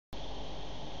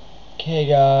Hey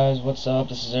guys, what's up?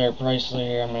 This is Eric Preisler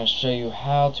here. I'm going to show you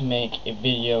how to make a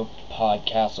video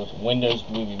podcast with Windows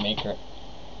Movie Maker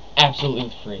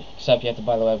absolutely free, except you have to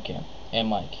buy the webcam and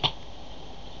mic.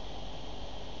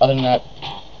 Other than that,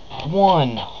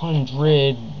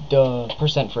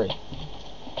 100% free.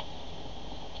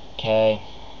 Okay,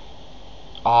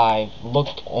 I've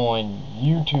looked on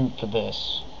YouTube for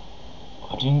this.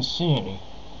 I didn't see any.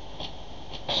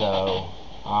 So,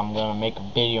 I'm going to make a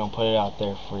video and put it out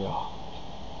there for y'all.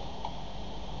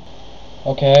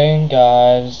 Okay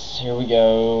guys, here we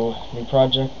go. New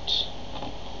project.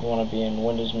 You want to be in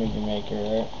Windows Movie Maker,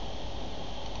 right?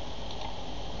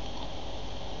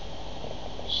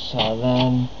 So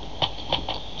then,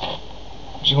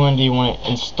 what you want to do, you want to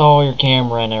install your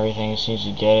camera and everything as soon as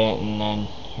you get it, and then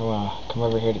you want to come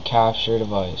over here to capture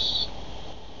device.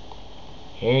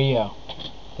 Here you go.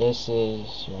 This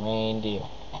is your main deal.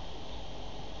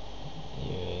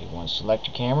 You want to select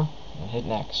your camera and hit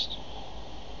next.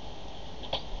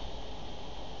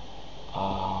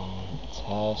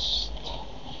 Test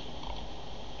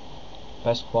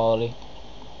best quality,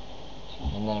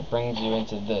 and then it brings you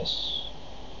into this.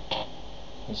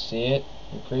 You see it,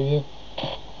 your preview,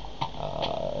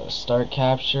 start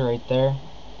capture right there,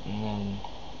 and then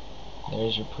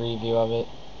there's your preview of it.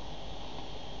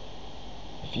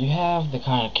 If you have the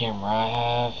kind of camera I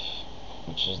have,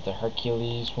 which is the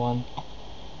Hercules one,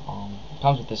 it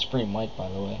comes with this free mic, by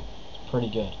the way. It's pretty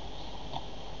good.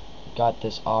 Got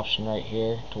this option right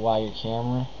here to while your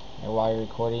camera or while you're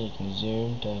recording, you can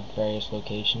zoom to various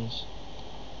locations,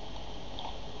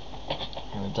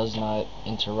 and it does not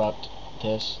interrupt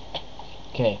this.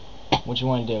 Okay, what you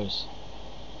want to do is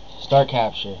start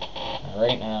capture.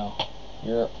 Right now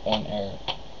you're on air,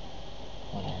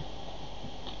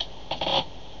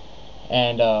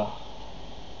 and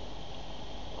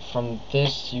from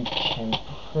this you can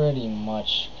pretty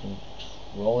much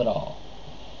control it all.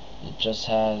 It just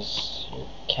has your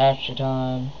capture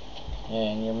time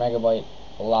and your megabyte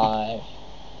live.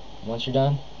 Once you're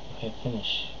done, hit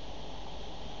finish.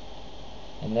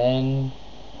 And then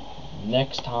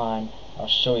next time I'll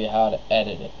show you how to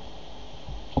edit it.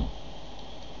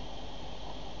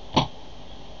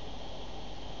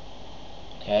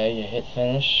 Okay, you hit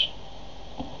finish.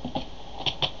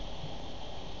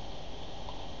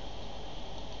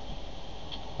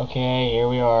 Okay, here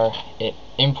we are. It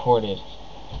imported.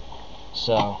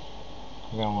 So,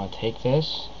 you're going to want to take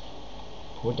this,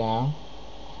 pull it down,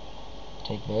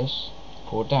 take this,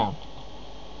 pull it down.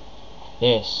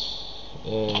 This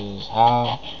is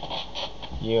how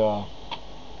you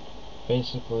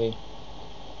basically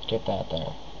get that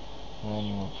there. And then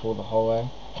you want to pull the whole way.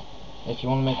 If you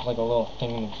want to make like a little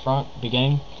thing in the front,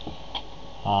 beginning,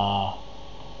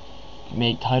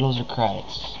 make titles or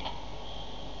credits.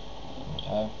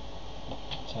 Okay,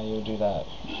 that's how you'll do that.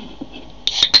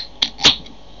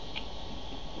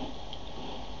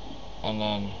 And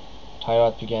then title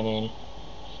at the beginning,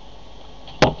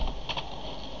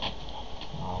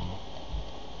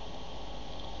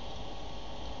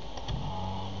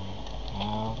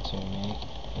 how to make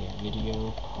a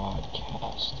video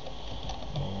podcast.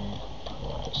 Eric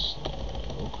Preisler.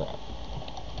 Oh crap.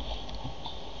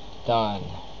 Done.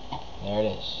 There it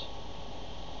is.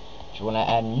 If you want to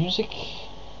add music,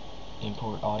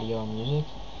 import audio and music,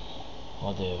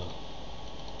 I'll do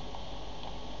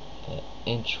the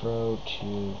intro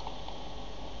to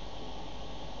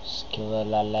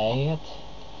Skillalalaet.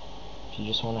 If you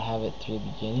just want to have it through the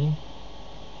beginning,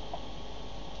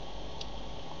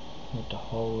 make the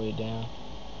whole way down,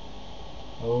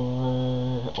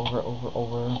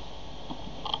 over.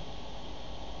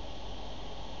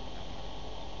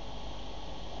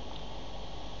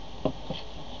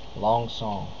 Long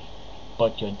song,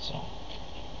 but good song.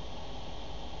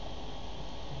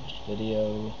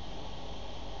 Video.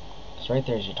 It's right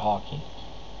there as you're talking.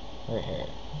 Right here.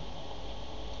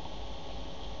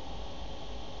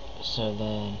 So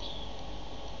then,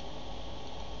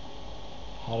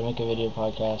 how to make a video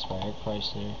podcast by Eric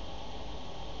Preisler.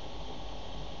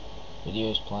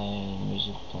 Videos playing,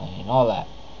 music playing, all that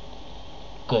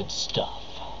good stuff.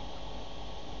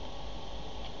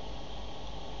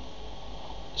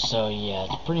 So yeah,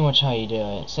 that's pretty much how you do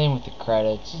it. Same with the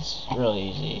credits. It's really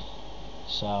easy.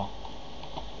 So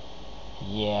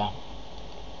yeah.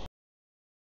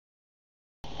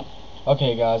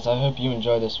 Okay guys, I hope you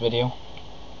enjoyed this video.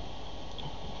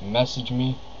 Message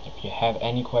me if you have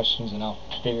any questions and I'll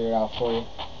figure it out for you.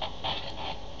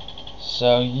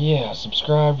 So yeah,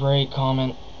 subscribe, rate,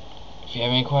 comment. If you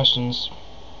have any questions,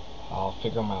 I'll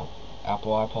figure them out.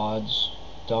 Apple iPods,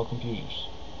 Dell computers,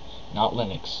 not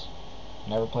Linux.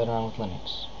 Never played around with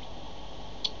Linux.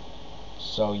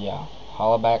 So yeah,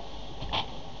 holla back.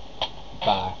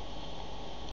 Bye.